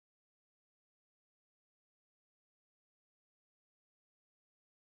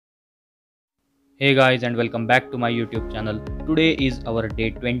Hey guys, and welcome back to my YouTube channel. Today is our day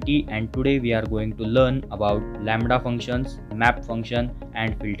 20 and today we are going to learn about lambda functions, map function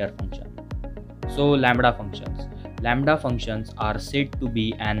and filter function. So lambda functions. Lambda functions are said to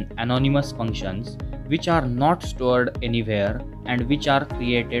be an anonymous functions which are not stored anywhere and which are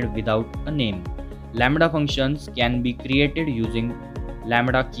created without a name. Lambda functions can be created using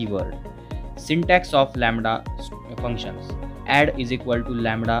lambda keyword. Syntax of lambda functions. Add is equal to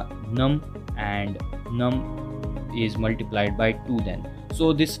lambda num and num is multiplied by 2 then.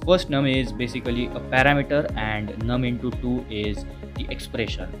 So this first num is basically a parameter and num into 2 is the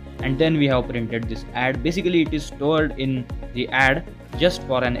expression, and then we have printed this add. Basically it is stored in the add just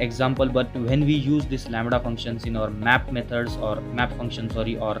for an example, but when we use this lambda functions in our map methods or map function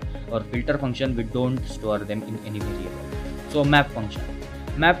or filter function, we don't store them in any variable. So map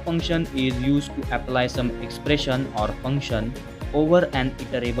function is used to apply some expression or function over an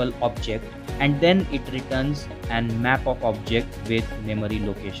iterable object, and then it returns a map of object with memory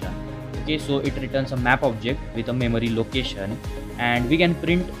location. Okay, so it returns a map object with a memory location, and we can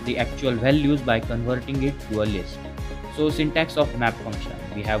print the actual values by converting it to a list. So syntax of map function: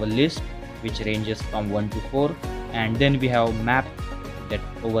 we have a list which ranges from 1 to 4, and then we have map that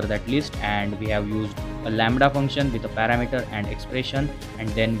over that list, and we have used a lambda function with a parameter and expression, and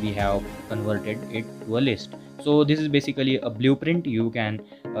then we have converted it to a list. So this is basically a blueprint. You can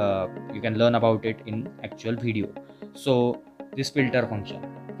learn about it in actual video. So this filter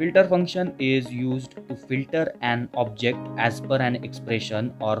function is used to filter an object as per an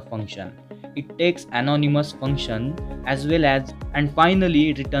expression or function. It takes anonymous function as well as, and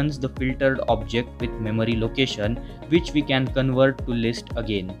finally returns the filtered object with memory location, which we can convert to list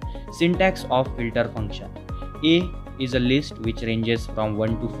again. Syntax of filter function: A is a list which ranges from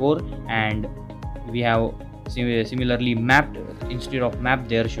 1 to 4, and we have similarly mapped. Instead of map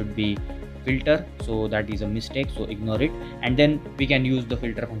there should be filter, so that is a mistake, so ignore it, and then we can use the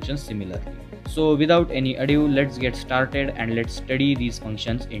filter functions similarly. So without any ado, let's get started and let's study these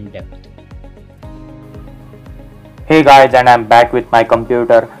functions in depth. Hey guys, and I'm back with my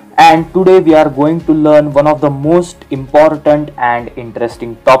computer, and today we are going to learn one of the most important and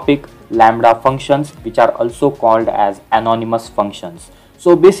interesting topic, lambda functions, which are also called as anonymous functions.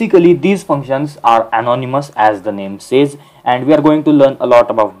 So basically these functions are anonymous as the name says, and we are going to learn a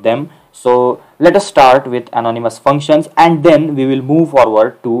lot about them. So let us start with anonymous functions, and then we will move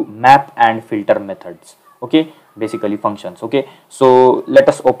forward to map and filter methods. Okay, basically functions. Okay, so let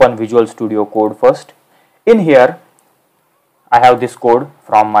us open Visual Studio Code first. In here I have this code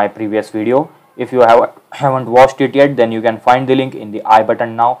from my previous video. If you haven't watched it yet, then you can find the link in the I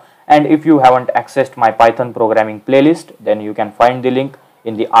button now, and if you haven't accessed my Python programming playlist, then you can find the link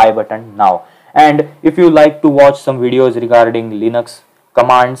in the I button now. And if you like to watch some videos regarding Linux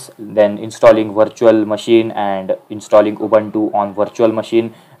commands, then installing virtual machine and installing Ubuntu on virtual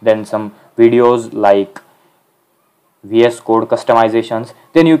machine, then some videos like VS Code customizations,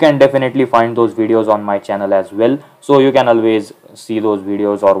 then you can definitely find those videos on my channel as well. So you can always see those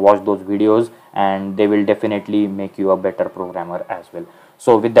videos or watch those videos, and they will definitely make you a better programmer as well.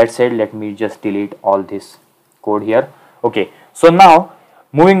 So with that said, let me just delete all this code here. Okay, so now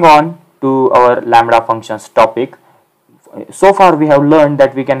moving on to our lambda functions topic. So far we have learned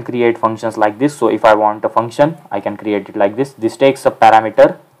that we can create functions like this. So if I want a function, I can create it like this. This takes a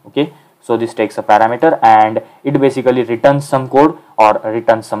parameter. Okay, so this takes a parameter and it basically returns some code or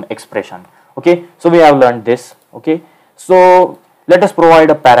returns some expression. Okay, so we have learned this. Okay, so let us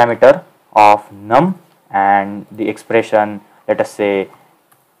provide a parameter of num and the expression, let us say,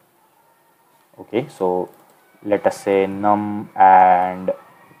 okay, so let us say num, and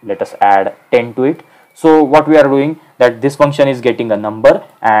let us add 10 to it. So what we are doing, that this function is getting a number,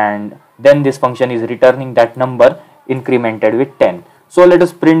 and then this function is returning that number incremented with 10. So let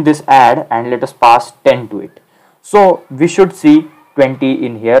us print this add and let us pass 10 to it. So we should see 20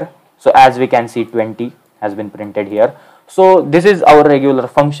 in here. So as we can see, 20 has been printed here. So this is our regular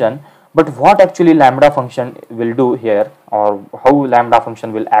function, but what actually lambda function will do here, or how lambda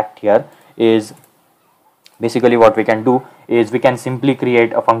function will act here, is basically what we can do is we can simply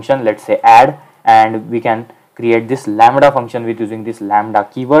create a function, let's say add, and we can create this lambda function with using this lambda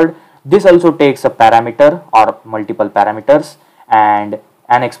keyword. This also takes a parameter or multiple parameters and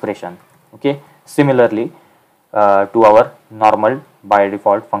an expression. Okay, similarly to our normal by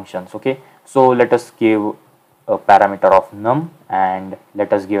default functions. Okay, so let us give a parameter of num and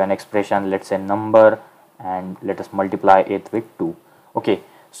let us give an expression, let's say number, and let us multiply it with 2. Okay,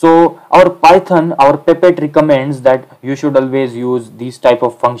 so our Python, our Pipet recommends that you should always use these type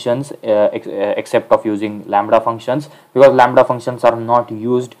of functions except of using lambda functions, because lambda functions are not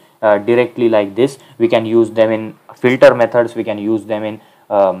used directly like this. We can use them in filter methods, we can use them in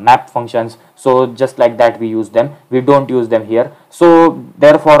map functions. So just like that we use them, we don't use them here. So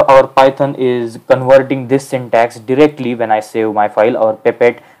therefore our Python is converting this syntax directly. When I save my file, our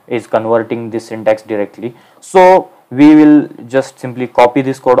𝗵𝗵𝗺 is converting this syntax directly. So we will just simply copy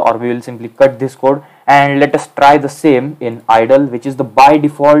this code, or we will simply cut this code, and let us try the same in idle, which is the by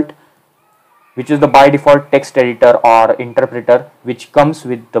default text editor or interpreter which comes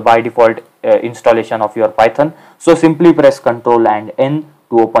with the by default installation of your Python. So simply press Ctrl and N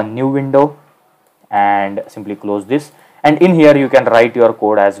to open new window and simply close this, and in here you can write your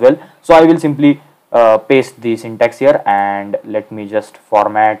code as well. So I will simply paste the syntax here, and let me just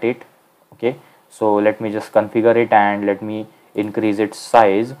format it. Okay, so let me just configure it, and let me increase its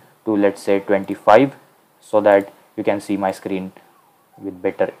size to, let's say, 25, so that you can see my screen with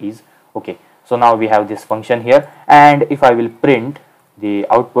better ease. Okay, so now we have this function here, and if I will print the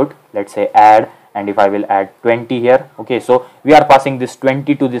output, let's say add, and if I will add 20 here. Okay, so we are passing this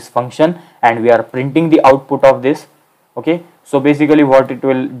 20 to this function, and we are printing the output of this. Okay, so basically what it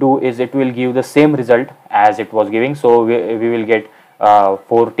will do is it will give the same result as it was giving. So we will get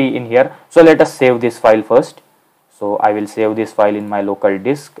 40 in here. So let us save this file first. So I will save this file in my local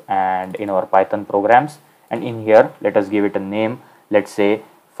disk and in our Python programs, and in here let us give it a name, let's say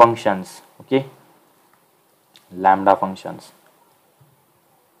functions. Okay, lambda functions.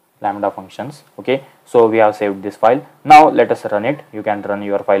 Okay, so we have saved this file. Now let us run it. You can run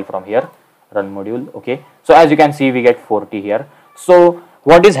your file from here, run module. Okay, so as you can see we get 40 here. So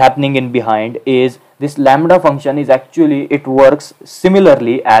what is happening in behind is this lambda function is actually, it works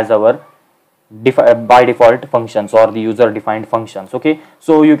similarly as our by default functions or the user defined functions. Okay,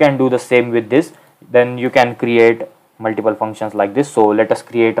 so you can do the same with this. Then you can create multiple functions like this. So let us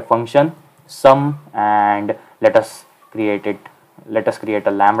create a function sum, and let us create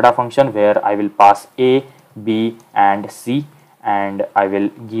a lambda function where I will pass a, b and c, and I will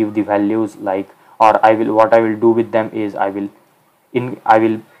give the values like, or what I will do with them is I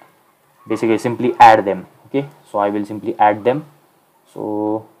will basically simply add them. Okay, so I will simply add them.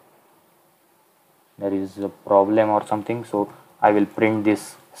 So there is a problem or something, so I will print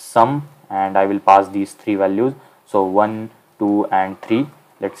this sum, and I will pass these three values, so 1, 2 and 3,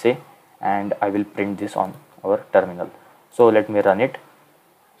 let's say, and I will print this on our terminal. So let me run it.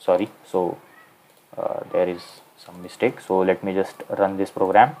 Sorry, so there is some mistake, so let me just run this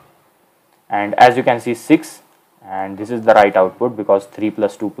program, and as you can see 6, and this is the right output because 3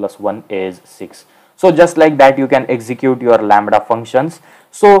 plus 2 plus 1 is 6. So just like that you can execute your lambda functions.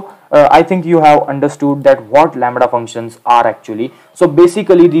 So I think you have understood that what lambda functions are actually. So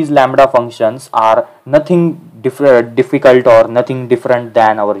basically these lambda functions are nothing difficult or nothing different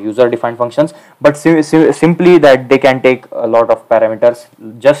than our user defined functions, but simply that they can take a lot of parameters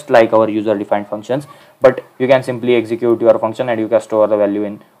just like our user defined functions, but you can simply execute your function and you can store the value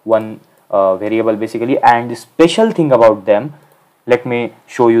in one variable basically. And the special thing about them, let me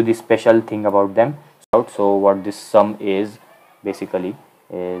show you the special thing about them. So what this sum is basically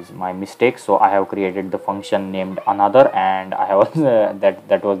is my mistake. So I have created the function named another, and I have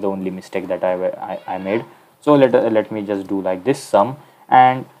that was the only mistake that I made. So let me just do like this sum,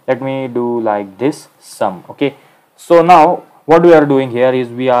 and let me do like this sum. Okay, so now what we are doing here is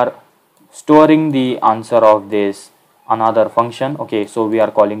we are storing the answer of this another function. Okay, so we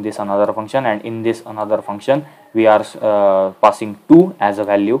are calling this another function, and in this another function we are passing 2 as a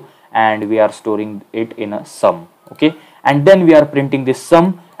value, and we are storing it in a sum. Okay, and then we are printing this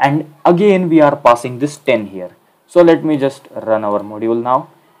sum, and again we are passing this 10 here. So let me just run our module now,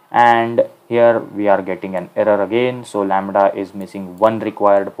 and here we are getting an error again. So lambda is missing one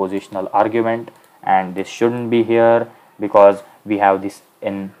required positional argument, and this shouldn't be here because we have this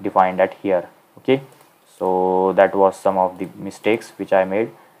n defined at here. Okay, so that was some of the mistakes which I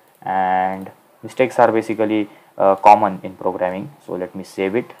made, and mistakes are basically common in programming. So let me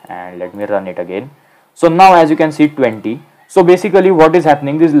save it and let me run it again. So now as you can see 20. So basically what is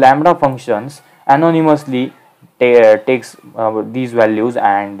happening, these lambda functions anonymously takes these values,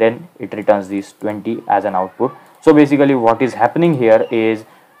 and then it returns these 20 as an output. So basically what is happening here is,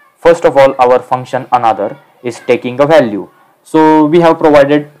 first of all, our function another is taking a value. So we have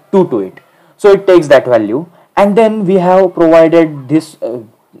provided 2 to it, so it takes that value, and then we have provided this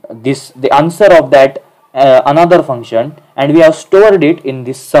the answer of that another function, and we have stored it in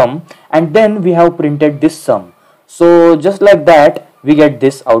this sum, and then we have printed this sum. So just like that we get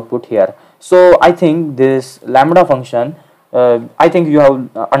this output here. So I think this lambda function, I think you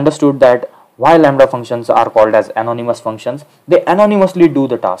have understood that why lambda functions are called as anonymous functions. They anonymously do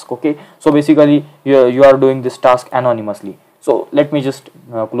the task. Okay, so basically you are doing this task anonymously. So let me just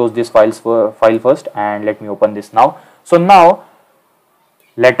close this file first, and let me open this now. So now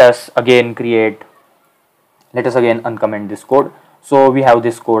let us again uncomment this code. So we have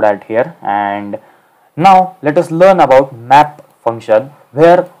this code at here, and now let us learn about map function,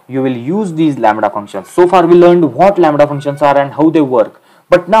 where you will use these lambda functions. So far we learned what lambda functions are and how they work,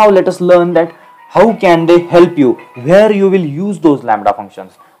 but now let us learn that how can they help you, where you will use those lambda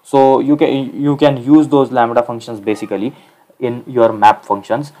functions. So you can use those lambda functions basically in your map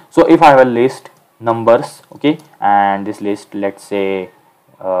functions. So if I have a list numbers, okay, and this list, let's say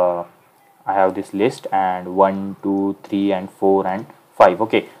I have this list and 1 2 3 and 4 and 5,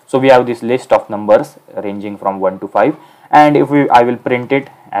 okay, so we have this list of numbers ranging from 1 to 5, and if I will print it,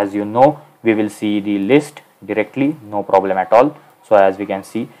 as you know, we will see the list directly, no problem at all. So as we can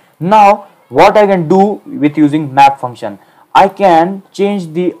see, now what I can do with using map function, I can change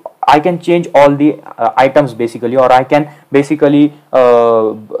all the items basically, or I can basically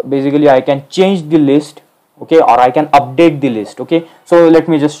I can change the list, okay, or I can update the list, okay. So let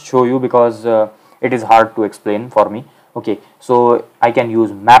me just show you, because it is hard to explain for me, okay. So I can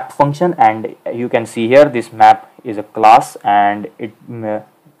use map function, and you can see here this map is a class, and it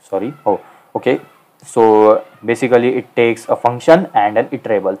okay, so basically it takes a function and an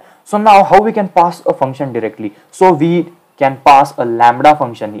iterable. So now how we can pass a function directly? So we can pass a lambda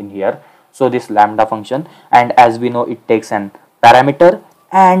function in here. So this lambda function, and as we know, it takes an parameter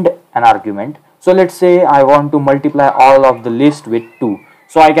and an argument. So let's say I want to multiply all of the list with 2.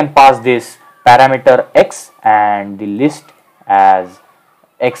 So I can pass this parameter x and the list as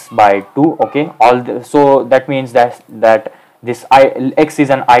x by 2, okay. So that means that this x is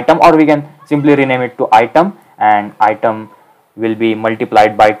an item, or we can simply rename it to item, and item will be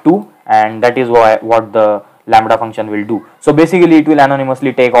multiplied by 2, and that is what the lambda function will do. So basically it will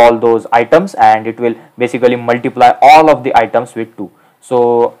anonymously take all those items, and it will basically multiply all of the items with 2.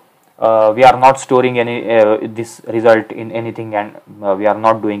 So we are not storing any this result in anything, and we are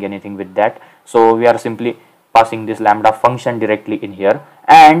not doing anything with that. So we are simply passing this lambda function directly in here,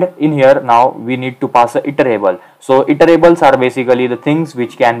 and in here now we need to pass a iterable. So iterables are basically the things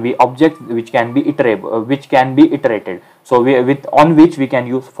which can be objects, which can be iterable, which can be iterated. So on which we can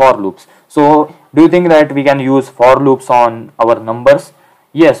use for loops. So do you think that we can use for loops on our numbers?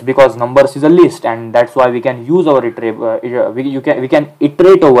 Yes, because numbers is a list, and that's why we can use our we can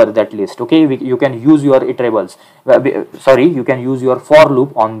iterate over that list, okay. You can use your iterables, you can use your for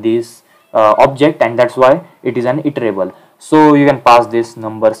loop on this object, and that's why it is an iterable. So you can pass this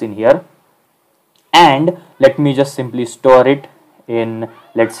numbers in here, and let me just simply store it in,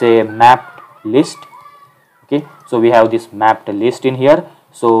 let's say, mapped list, okay. So we have this mapped list in here.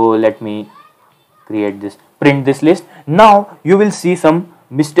 So let me print this list. Now you will see some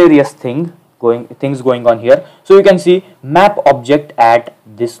mysterious things going on here. So you can see map object at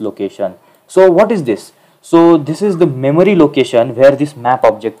this location. So what is this? So this is the memory location where this map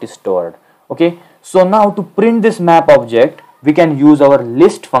object is stored, okay. So now to print this map object, we can use our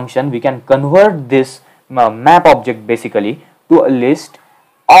list function. We can convert this map object basically to a list,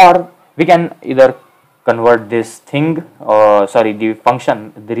 or we can either convert this thing, the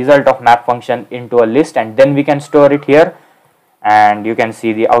function, the result of map function, into a list, and then we can store it here, and you can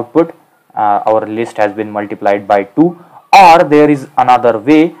see the output. Our list has been multiplied by 2, or there is another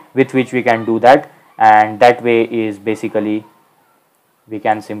way with which we can do that, and that way is basically we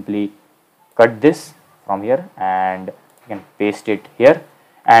can simply cut this from here and you can paste it here,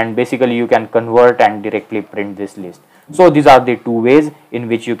 and basically you can convert and directly print this list. So these are the two ways in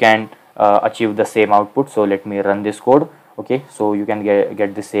which you can achieve the same output. So let me run this code, okay. So you can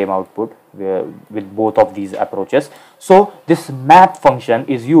get the same output with both of these approaches. So this map function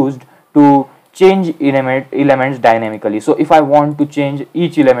is used to change elements dynamically. So if I want to change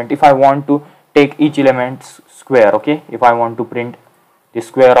each element, if I want to take each element's square, okay, if I want to print the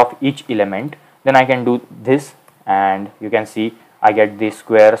square of each element, then I can do this, and you can see I get the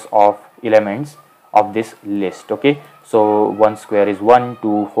squares of elements of this list, okay. So 1 square is 1,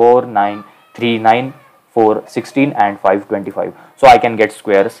 2, 4, 9, 3, 9, 4, 16, and 5, 25. So I can get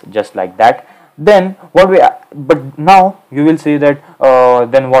squares just like that. Then but now you will say that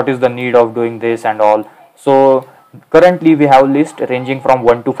then what is the need of doing this and all. So currently we have list ranging from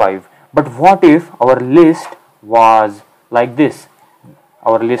 1 to 5, but what if our list was like this?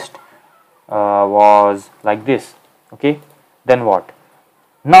 Our list was like this, okay. Then what?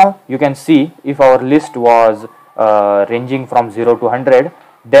 Now you can see if our list was ranging from 0 to 100,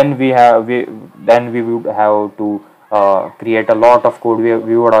 then we would have to create a lot of code.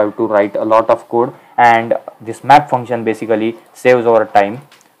 We would have to write a lot of code, and this map function basically saves our time.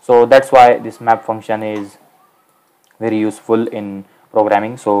 So that's why this map function is very useful in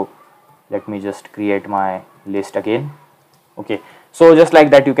programming. So let me just create my list again. Okay, so just like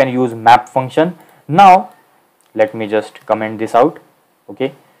that you can use map function. Now let me just comment this out.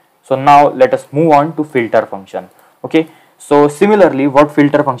 Okay, so now let us move on to filter function. Okay, so similarly what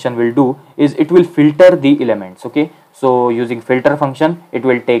filter function will do is it will filter the elements. Okay, so using filter function it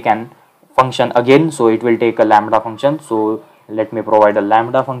will take an function again, so it will take a lambda function. So let me provide a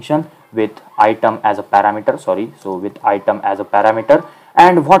lambda function with item as a parameter, with item as a parameter.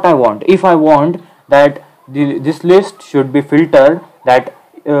 And what I want, if I want that this list should be filtered, that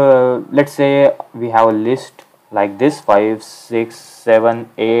let's say we have a list like this 5, 6, 7,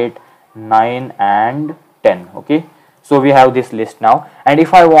 8, 9 and 10. Okay, so we have this list now, and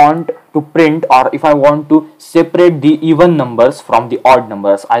if I want to print, or if I want to separate the even numbers from the odd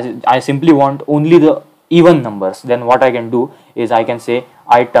numbers, I simply want only the even numbers, then what I can do is I can say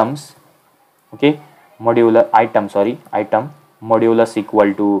items, okay, modular item modulus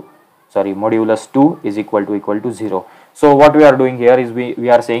modulus 2 is equal to 0. So what we are doing here is we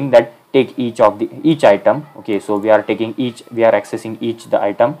are saying that take each item. Okay, so we are accessing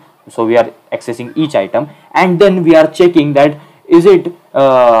each item, and then we are checking that is it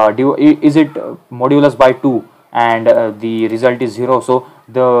modulus by 2, and the result is 0. So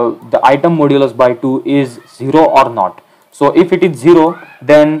the item modulus by 2 is 0 or not. So if it is 0,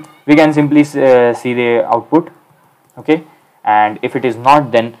 then we can simply see the output. Okay, and if it is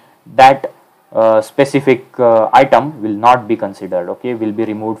not, then that specific item will not be considered. Okay, will be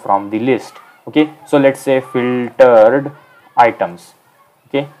removed from the list. Okay, so let's say filtered items.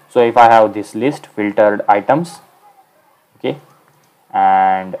 Okay, so if I have this list filtered items, okay,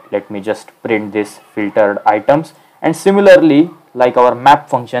 and let me just print this filtered items. And similarly, like our map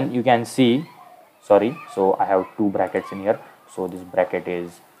function, you can see, so I have two brackets in here, so this bracket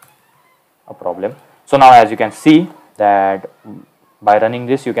is a problem. So now as you can see that by running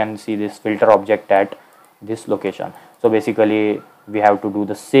this, you can see this filter object at this location. So basically we have to do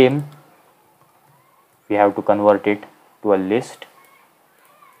the same, we have to convert it to a list.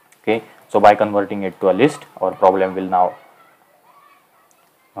 Okay, so by converting it to a list, our problem will now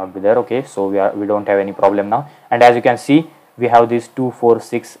not be there. Okay, so we don't have any problem now. And as you can see, we have these 2, 4,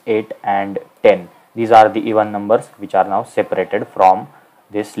 6, 8 and 10. These are the even numbers which are now separated from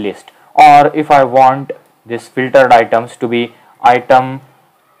this list. Or if I want this filtered items to be items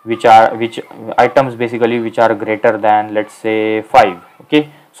which are greater than, let's say, 5. Okay,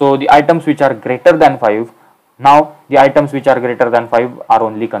 so the items which are greater than 5, now the items which are greater than 5 are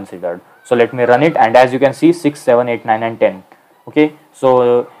only considered. So let me run it, and as you can see 6, 7, 8, 9 and 10. Okay,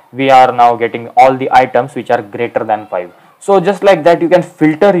 so we are now getting all the items which are greater than 5. So just like that you can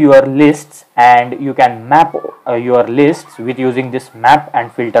filter your lists, and you can map your lists with using this map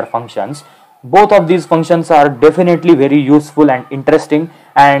and filter functions. Both of these functions are definitely very useful and interesting,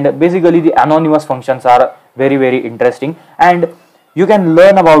 and basically the anonymous functions are very interesting, and you can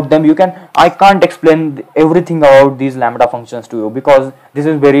learn about them. I can't explain everything about these lambda functions to you because this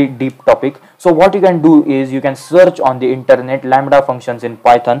is very deep topic. So what you can do is you can search on the internet lambda functions in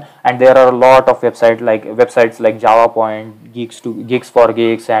Python, and there are a lot of websites like Java Point, Geeks for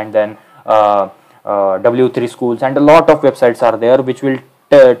Geeks, and then W3 Schools, and a lot of websites are there which will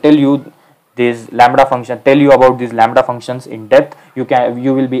tell you about these lambda functions in depth.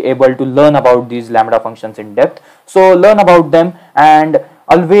 You will be able to learn about these lambda functions in depth. So learn about them and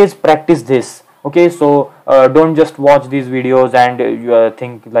always practice this. Okay, so don't just watch these videos and you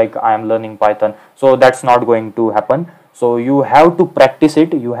think like I am learning Python. So that's not going to happen. So you have to practice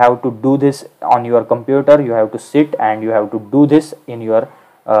it. You have to do this on your computer. You have to sit and you have to do this in your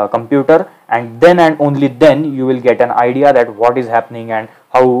computer, and then and only then you will get an idea that what is happening and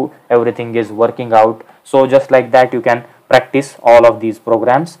how everything is working out. So just like that you can practice all of these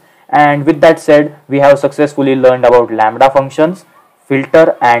programs. And with that said, we have successfully learned about lambda functions,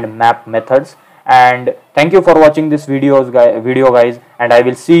 filter and map methods. And thank you for watching this video guys, and I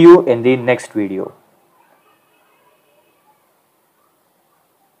will see you in the next video.